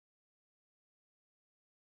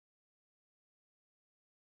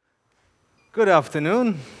Good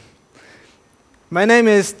afternoon. My name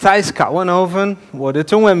is Kouwenhoven. 我的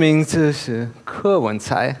中文名字是柯文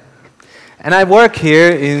才. And I work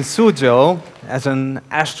here in Suzhou as an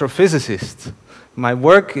astrophysicist. My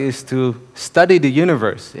work is to study the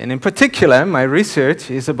universe. And in particular, my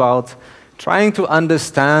research is about trying to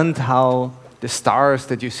understand how the stars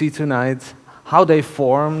that you see tonight, how they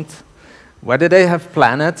formed, whether they have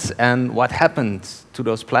planets, and what happened to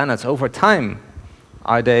those planets over time.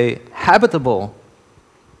 Are they habitable?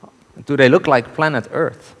 Do they look like planet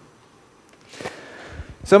Earth?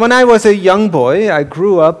 So when I was a young boy, I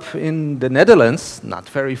grew up in the Netherlands, not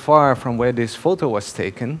very far from where this photo was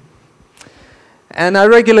taken. And I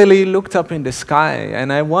regularly looked up in the sky,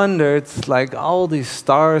 and I wondered, like, all these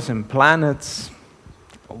stars and planets,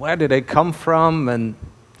 where did they come from? And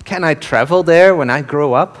can I travel there when I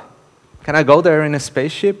grow up? Can I go there in a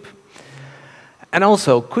spaceship? And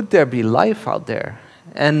also, could there be life out there?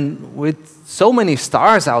 And with so many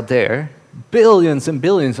stars out there, billions and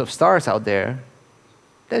billions of stars out there,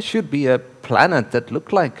 there should be a planet that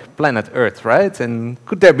looked like planet Earth, right? And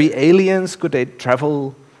could there be aliens? Could they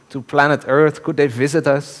travel to planet Earth? Could they visit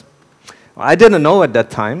us? Well, I didn't know at that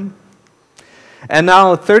time. And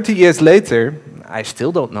now, 30 years later, I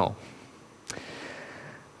still don't know.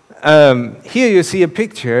 Here you see a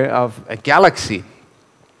picture of a galaxy.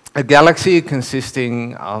 A galaxy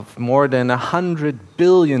consisting of more than 100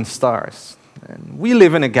 billion stars. And we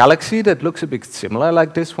live in a galaxy that looks a bit similar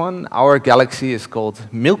like this one. Our galaxy is called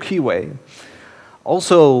Milky Way,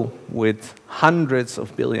 also with hundreds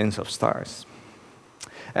of billions of stars.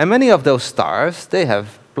 And many of those stars, they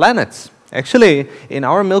have planets. Actually, in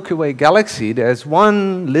our Milky Way galaxy, there's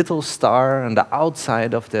one little star on the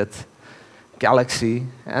outside of that galaxy,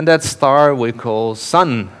 and that star we call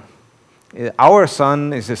Sun. Our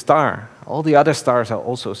sun is a star. All the other stars are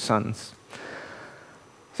also suns.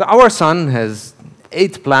 So our sun has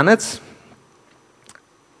 8 planets.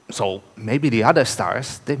 So maybe the other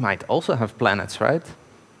stars, they might also have planets, right?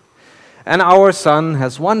 And our sun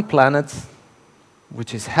has one planet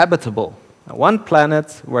which is habitable. One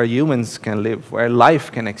planet where humans can live, where life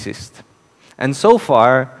can exist. And so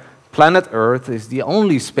far, planet Earth is the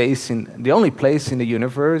only place in the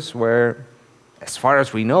universe where, as far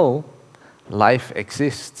as we know, life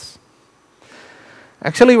exists.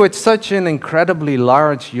 Actually, with such an incredibly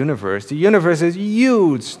large universe, the universe is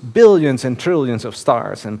huge, billions and trillions of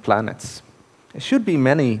stars and planets. There should be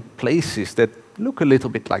many places that look a little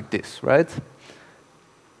bit like this, right?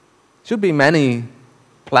 Should be many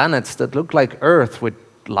planets that look like Earth with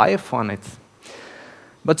life on it.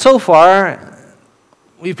 But so far,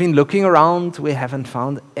 we've been looking around, we haven't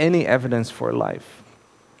found any evidence for life.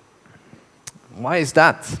 Why is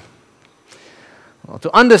that? Well,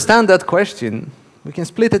 to understand that question, we can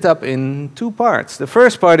split it up in 2 parts. The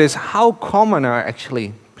first part is, how common are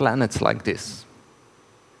actually planets like this?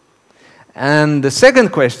 And the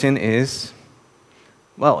second question is,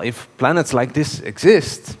 well, if planets like this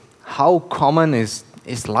exist, how common is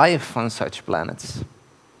life on such planets?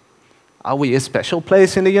 Are we a special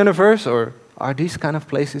place in the universe, or are these kind of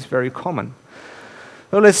places very common?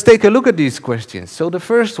 So let's take a look at these questions. So the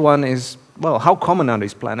first one is, well, how common are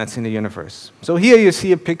these planets in the universe? So here you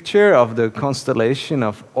see a picture of the constellation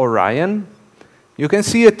of Orion. You can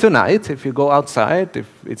see it tonight if you go outside, if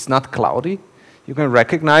it's not cloudy. You can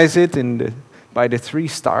recognize it by the 3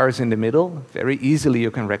 stars in the middle. Very easily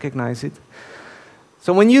you can recognize it.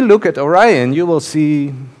 So when you look at Orion, you will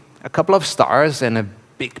see a couple of stars and a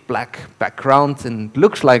big black background, and it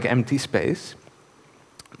looks like empty space.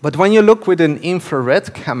 But when you look with an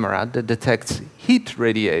infrared camera that detects heat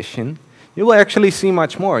radiation, you will actually see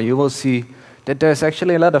much more. You will see that there's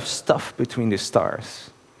actually a lot of stuff between the stars.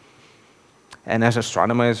 And as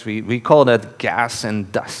astronomers, we call that gas and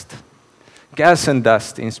dust. Gas and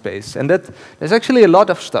dust in space. And there's actually a lot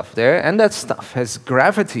of stuff there, and that stuff has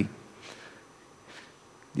gravity.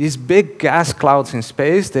 These big gas clouds in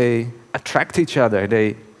space, they attract each other.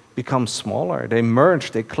 They become smaller. They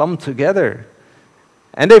merge. They clump together.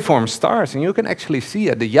 And they form stars, and you can actually see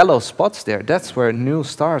at the yellow spots there, that's where new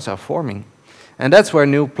stars are forming. And that's where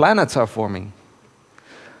new planets are forming.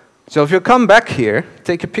 So if you come back here,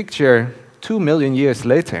 take a picture 2 million years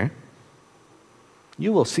later,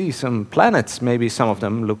 you will see some planets, maybe some of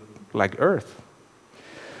them look like Earth.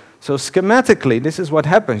 So schematically, this is what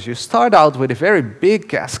happens. You start out with a very big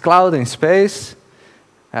gas cloud in space,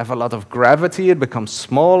 have a lot of gravity, it becomes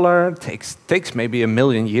smaller, takes maybe 1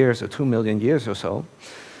 million years or 2 million years or so.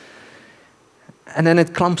 And then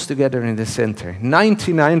it clumps together in the center.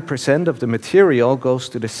 99% of the material goes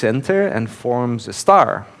to the center and forms a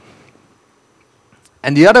star.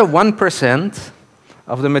 And the other 1%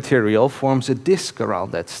 of the material forms a disk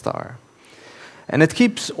around that star. And it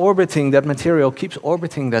keeps orbiting, that material keeps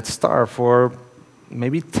orbiting that star for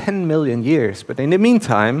maybe 10 million years. But in the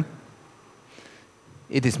meantime,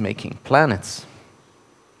 it is making planets,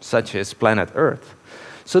 such as planet Earth.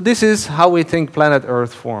 So this is how we think planet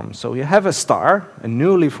Earth forms. So you have a star, a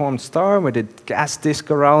newly formed star with a gas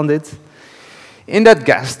disk around it. In that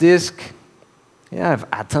gas disk, you have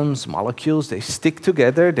atoms, molecules, they stick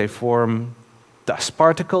together, they form dust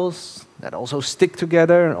particles that also stick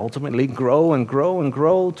together and ultimately grow and grow and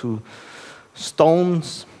grow to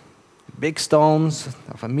stones, big stones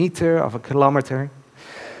of a meter, of a kilometer.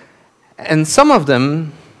 And some of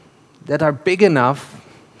them that are big enough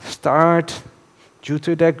start, due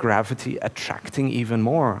to their gravity, attracting even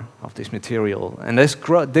more of this material. And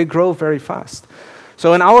they grow very fast.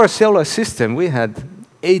 So in our solar system, we had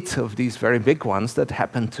 8 of these very big ones that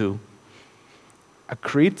happened to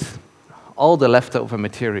accrete all the leftover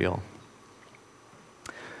material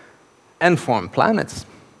and form planets.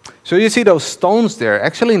 So you see those stones there.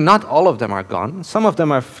 Actually, not all of them are gone. Some of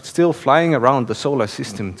them are still flying around the solar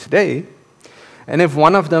system today. And if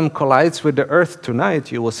one of them collides with the Earth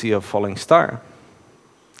tonight, you will see a falling star.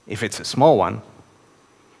 If it's a small one.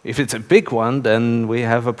 If it's a big one, then we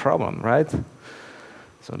have a problem, right?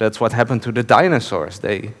 So that's what happened to the dinosaurs.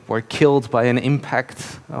 They were killed by an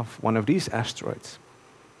impact of one of these asteroids.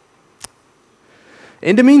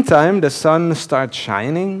 In the meantime, the sun starts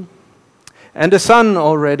shining, and the sun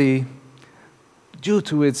already, due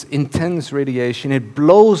to its intense radiation, it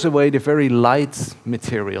blows away the very light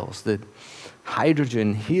materials, the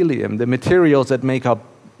hydrogen, helium, the materials that make up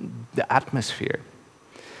the atmosphere.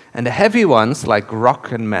 And the heavy ones, like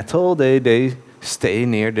rock and metal, they stay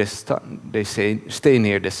near the stay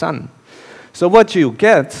near the sun. So what you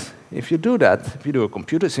get, if you do that, if you do a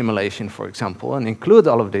computer simulation, for example, and include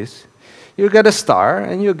all of this, you get a star,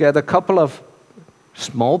 and you get a couple of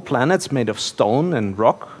small planets made of stone and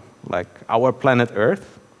rock, like our planet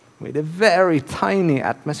Earth, with a very tiny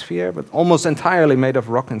atmosphere, but almost entirely made of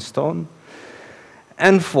rock and stone,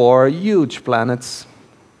 and 4 huge planets,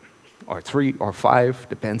 or 3 or 5,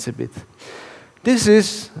 depends a bit. This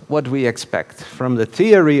is what we expect from the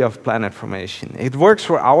theory of planet formation. It works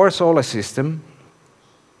for our solar system,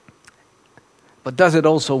 but does it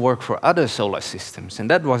also work for other solar systems? And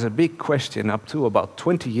that was a big question up to about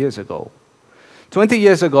 20 years ago. 20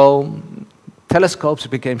 years ago, telescopes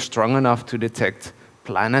became strong enough to detect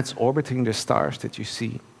planets orbiting the stars that you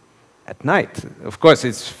see at night. Of course,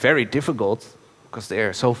 it's very difficult because they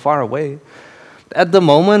are so far away. At the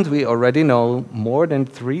moment, we already know more than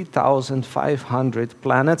 3,500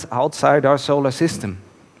 planets outside our solar system.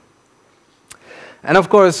 And of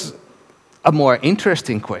course, a more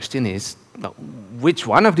interesting question is, which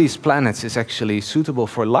one of these planets is actually suitable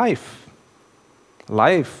for life?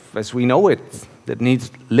 Life, as we know it, that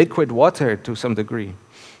needs liquid water to some degree.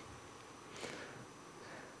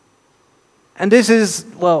 And this is,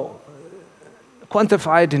 well,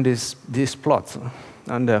 quantified in this plot.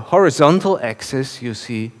 On the horizontal axis, you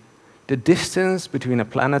see the distance between a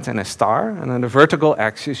planet and a star, and on the vertical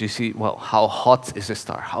axis, you see, well, how hot is a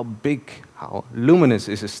star, how big, how luminous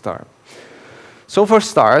is a star. So for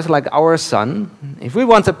stars like our sun, if we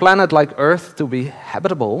want a planet like Earth to be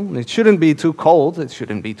habitable, it shouldn't be too cold, it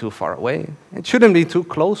shouldn't be too far away, it shouldn't be too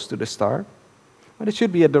close to the star, but it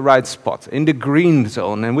should be at the right spot, in the green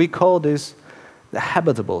zone, and we call this the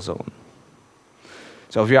habitable zone.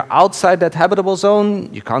 So if you're outside that habitable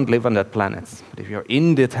zone, you can't live on that planet. But if you're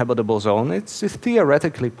in that habitable zone, it's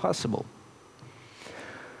theoretically possible.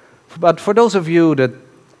 But for those of you that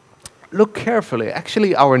look carefully,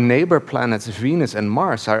 actually our neighbor planets Venus and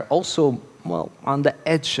Mars are also, well, on the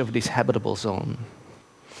edge of this habitable zone.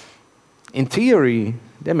 In theory,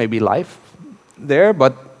 there may be life there,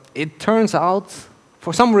 but it turns out,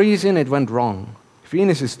 for some reason, it went wrong.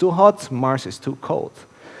 Venus is too hot, Mars is too cold.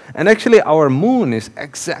 And actually, our moon is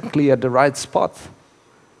exactly at the right spot,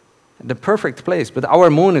 the perfect place. But our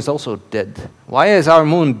moon is also dead. Why is our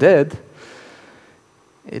moon dead?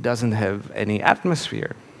 It doesn't have any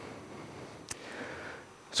atmosphere.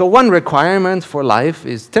 So one requirement for life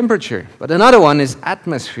is temperature, but another one is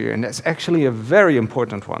atmosphere, and that's actually a very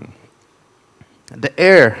important one. The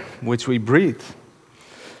air which we breathe.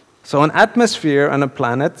 So an atmosphere on a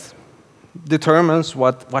planet determines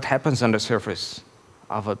what happens on the surface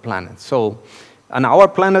of a planet. So on our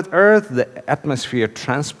planet Earth, the atmosphere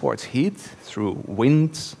transports heat through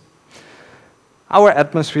winds. Our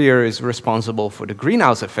atmosphere is responsible for the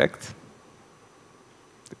greenhouse effect.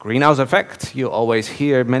 The greenhouse effect, you always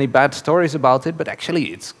hear many bad stories about it, but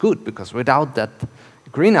actually it's good, because without that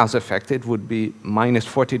greenhouse effect, it would be minus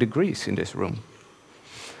 40 degrees in this room.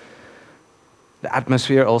 The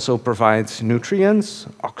atmosphere also provides nutrients,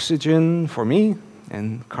 oxygen for me,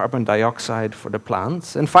 and carbon dioxide for the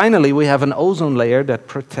plants. And finally, we have an ozone layer that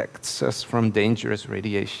protects us from dangerous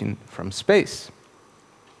radiation from space.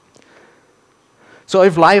 So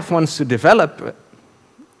if life wants to develop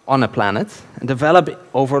on a planet and develop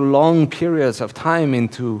over long periods of time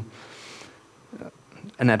into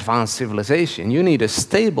an advanced civilization, you need a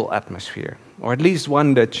stable atmosphere, or at least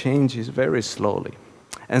one that changes very slowly.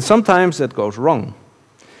 And sometimes that goes wrong.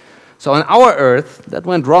 So on our Earth, that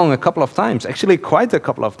went wrong a couple of times, actually quite a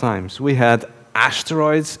couple of times. We had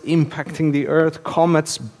asteroids impacting the Earth,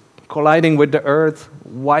 comets colliding with the Earth,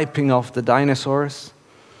 wiping off the dinosaurs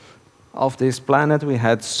of this planet. We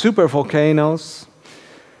had supervolcanoes.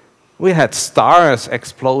 We had stars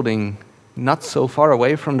exploding not so far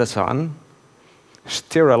away from the sun,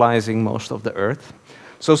 sterilizing most of the Earth.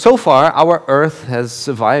 So far, our Earth has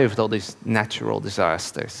survived all these natural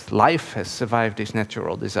disasters. Life has survived these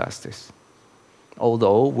natural disasters,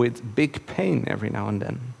 although with big pain every now and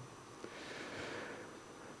then.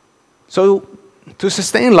 So to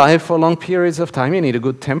sustain life for long periods of time, you need a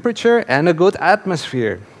good temperature and a good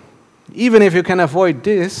atmosphere. Even if you can avoid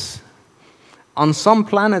this, on some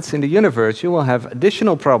planets in the universe, you will have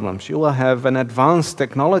additional problems. You will have an advanced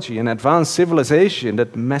technology, an advanced civilization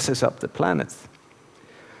that messes up the planet.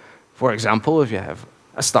 For example, if you have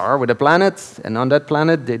a star with a planet, and on that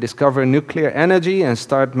planet they discover nuclear energy and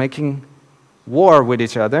start making war with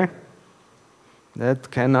each other, that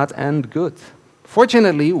cannot end good.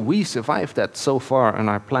 Fortunately, we survived that so far on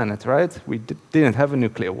our planet, right? We didn't have a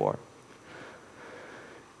nuclear war.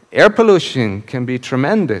 Air pollution can be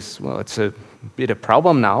tremendous. Well, it's a bit a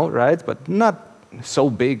problem now, right? But not so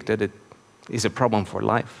big that it is a problem for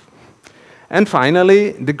life. And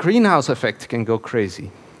finally, the greenhouse effect can go crazy.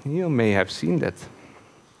 You may have seen that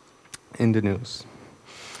in the news.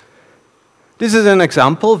 This is an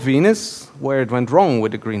example, Venus, where it went wrong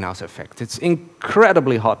with the greenhouse effect. It's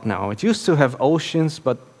incredibly hot now. It used to have oceans,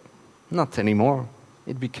 but not anymore.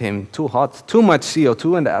 It became too hot, too much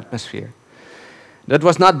CO2 in the atmosphere. That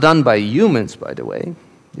was not done by humans, by the way.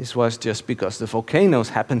 This was just because the volcanoes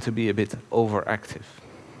happened to be a bit overactive.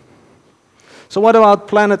 So what about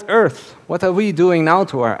planet Earth? What are we doing now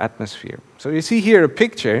to our atmosphere? So you see here a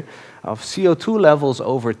picture of CO2 levels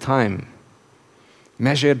over time,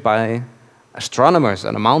 measured by astronomers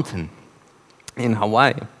on a mountain in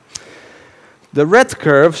Hawaii. The red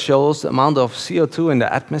curve shows the amount of CO2 in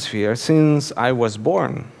the atmosphere since I was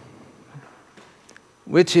born,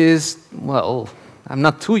 which is, well, I'm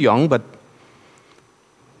not too young, but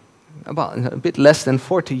about a bit less than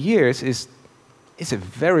 40 years is a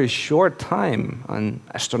very short time on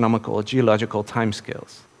astronomical geological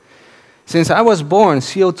timescales. Since I was born,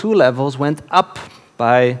 CO2 levels went up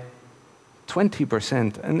by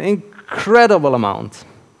 20%, an incredible amount.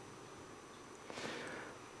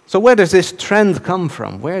 So where does this trend come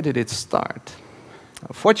from? Where did it start?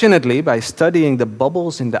 Fortunately, by studying the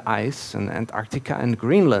bubbles in the ice in Antarctica and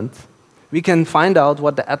Greenland, we can find out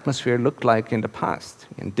what the atmosphere looked like in the past.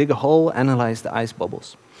 We can dig a hole, analyze the ice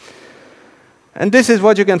bubbles. And this is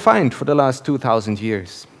what you can find for the last 2,000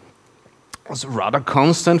 years. It was rather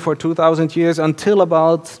constant for 2,000 years until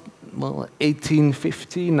about, well,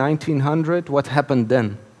 1850, 1900. What happened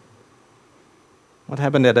then? What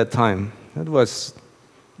happened at that time? That was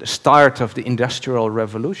the start of the Industrial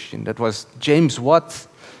Revolution. That was James Watt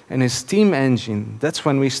and his steam engine. That's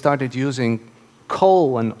when we started using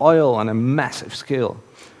coal and oil on a massive scale.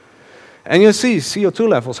 And you see, CO2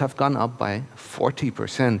 levels have gone up by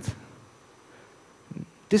 40%.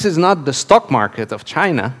 This is not the stock market of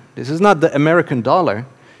China. This is not the American dollar.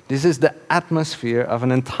 This is the atmosphere of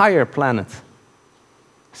an entire planet.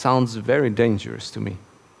 Sounds very dangerous to me.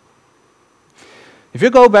 If you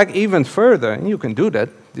go back even further, and you can do that,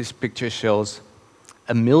 this picture shows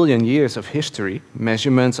 1 million years of history,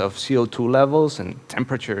 measurements of CO2 levels and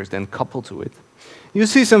temperatures then coupled to it. You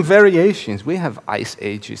see some variations. We have ice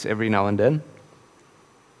ages every now and then.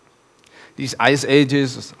 These ice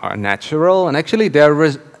ages are natural, and actually they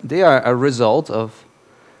are a result of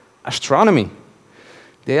astronomy.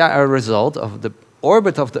 They are a result of the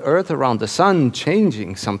orbit of the Earth around the Sun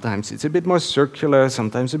changing. Sometimes it's a bit more circular,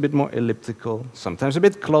 sometimes a bit more elliptical, sometimes a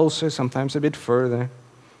bit closer, sometimes a bit further.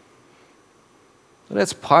 So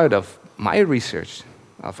that's part of my research,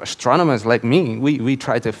 of astronomers like me. We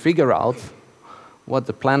try to figure out what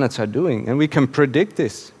the planets are doing, and we can predict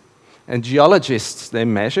this. And geologists, they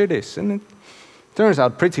measure this, and it turns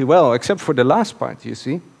out pretty well, except for the last part, you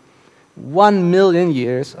see. 1 million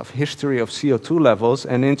years of history of CO2 levels,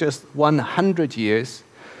 and in just 100 years,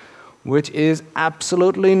 which is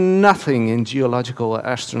absolutely nothing in geological or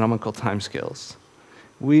astronomical timescales.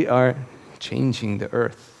 We are changing the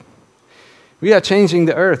Earth. We are changing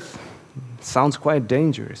the Earth. Sounds quite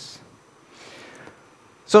dangerous.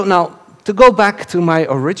 So now, to go back to my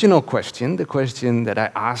original question, the question that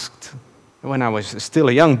I asked when I was still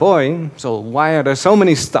a young boy, so why are there so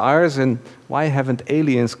many stars and why haven't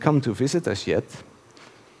aliens come to visit us yet?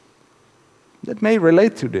 That may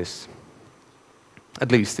relate to this,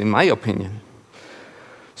 at least in my opinion.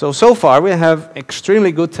 So far we have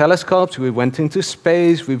extremely good telescopes. We went into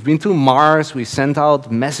space, we've been to Mars, we sent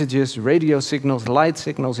out messages, radio signals, light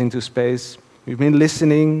signals into space. We've been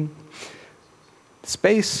listening.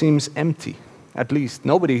 Space seems empty. At least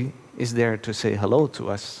nobody is there to say hello to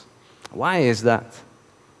us. Why is that?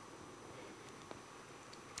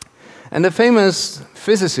 And the famous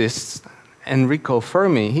physicist Enrico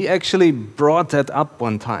Fermi, he actually brought that up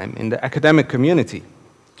one time in the academic community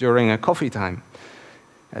during a coffee time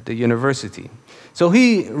at the university. So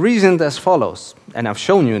he reasoned as follows, and I've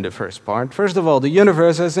shown you in the first part. First of all, the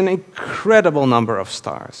universe has an incredible number of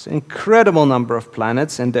stars, incredible number of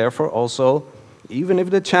planets, and therefore also, even if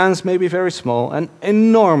the chance may be very small, an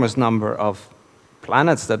enormous number of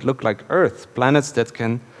planets that look like Earth, planets that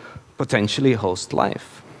can potentially host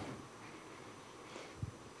life.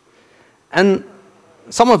 And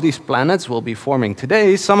some of these planets will be forming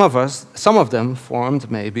today. Some of them formed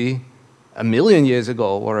maybe 1 million years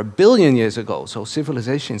ago or 1 billion years ago. So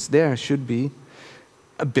civilizations there should be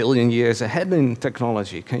 1 billion years ahead in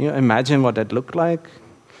technology. Can you imagine what that looked like?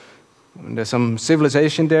 There's some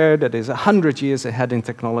civilization there that is 100 years ahead in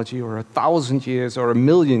technology, or 1,000 years, or 1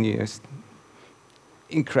 million years.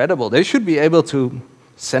 Incredible. They should be able to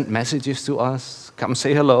send messages to us, come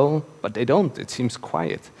say hello, but they don't. It seems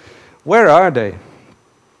quiet. Where are they?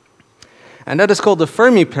 And that is called the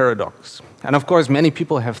Fermi paradox. And of course, many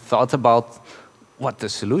people have thought about what the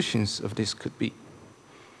solutions of this could be.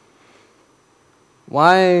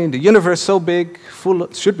 Why the universe so big,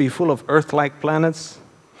 should be full of Earth-like planets,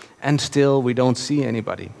 and still we don't see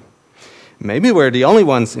anybody? Maybe we're the only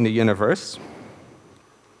ones in the universe,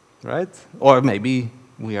 right? Or maybe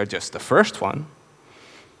we are just the first one.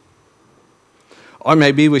 Or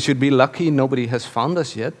maybe we should be lucky nobody has found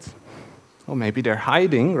us yet. Or maybe they're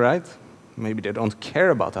hiding, right? Maybe they don't care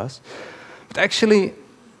about us. But actually,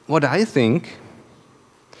 what I think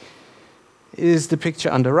is the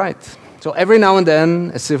picture on the right. So every now and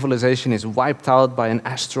then, a civilization is wiped out by an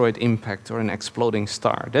asteroid impact or an exploding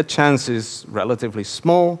star. That chance is relatively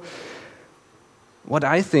small. What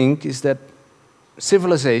I think is that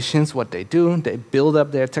civilizations, what they do, they build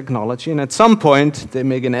up their technology, and at some point, they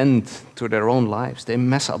make an end to their own lives. They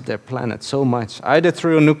mess up their planet so much, either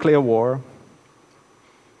through a nuclear war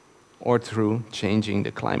or through changing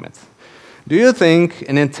the climate. Do you think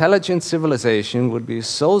an intelligent civilization would be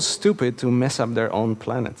so stupid to mess up their own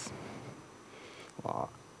planet? Well,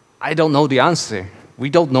 I don't know the answer. We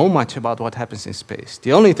don't know much about what happens in space.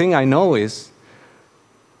 The only thing I know is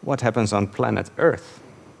what happens on planet Earth.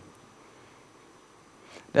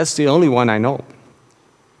 That's the only one I know.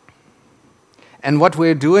 And what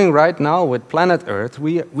we're doing right now with planet Earth,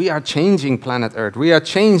 we are changing planet Earth. We are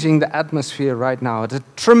changing the atmosphere right now at a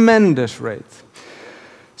tremendous rate.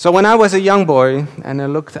 So when I was a young boy and I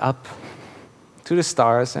looked up to the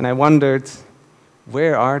stars and I wondered,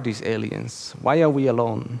 where are these aliens? Why are we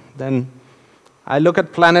alone? Then I look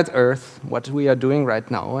at planet Earth, what we are doing right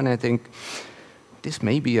now, and I think, this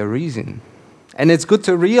may be a reason. And it's good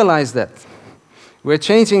to realize that. We're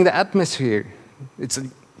changing the atmosphere. It's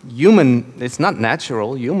not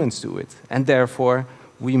natural, humans do it. And therefore,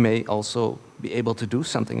 we may also be able to do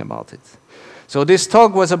something about it. So this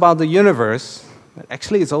talk was about the universe, but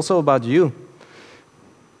actually it's also about you.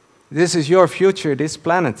 This is your future, this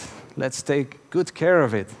planet. Let's take good care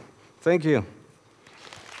of it. Thank you.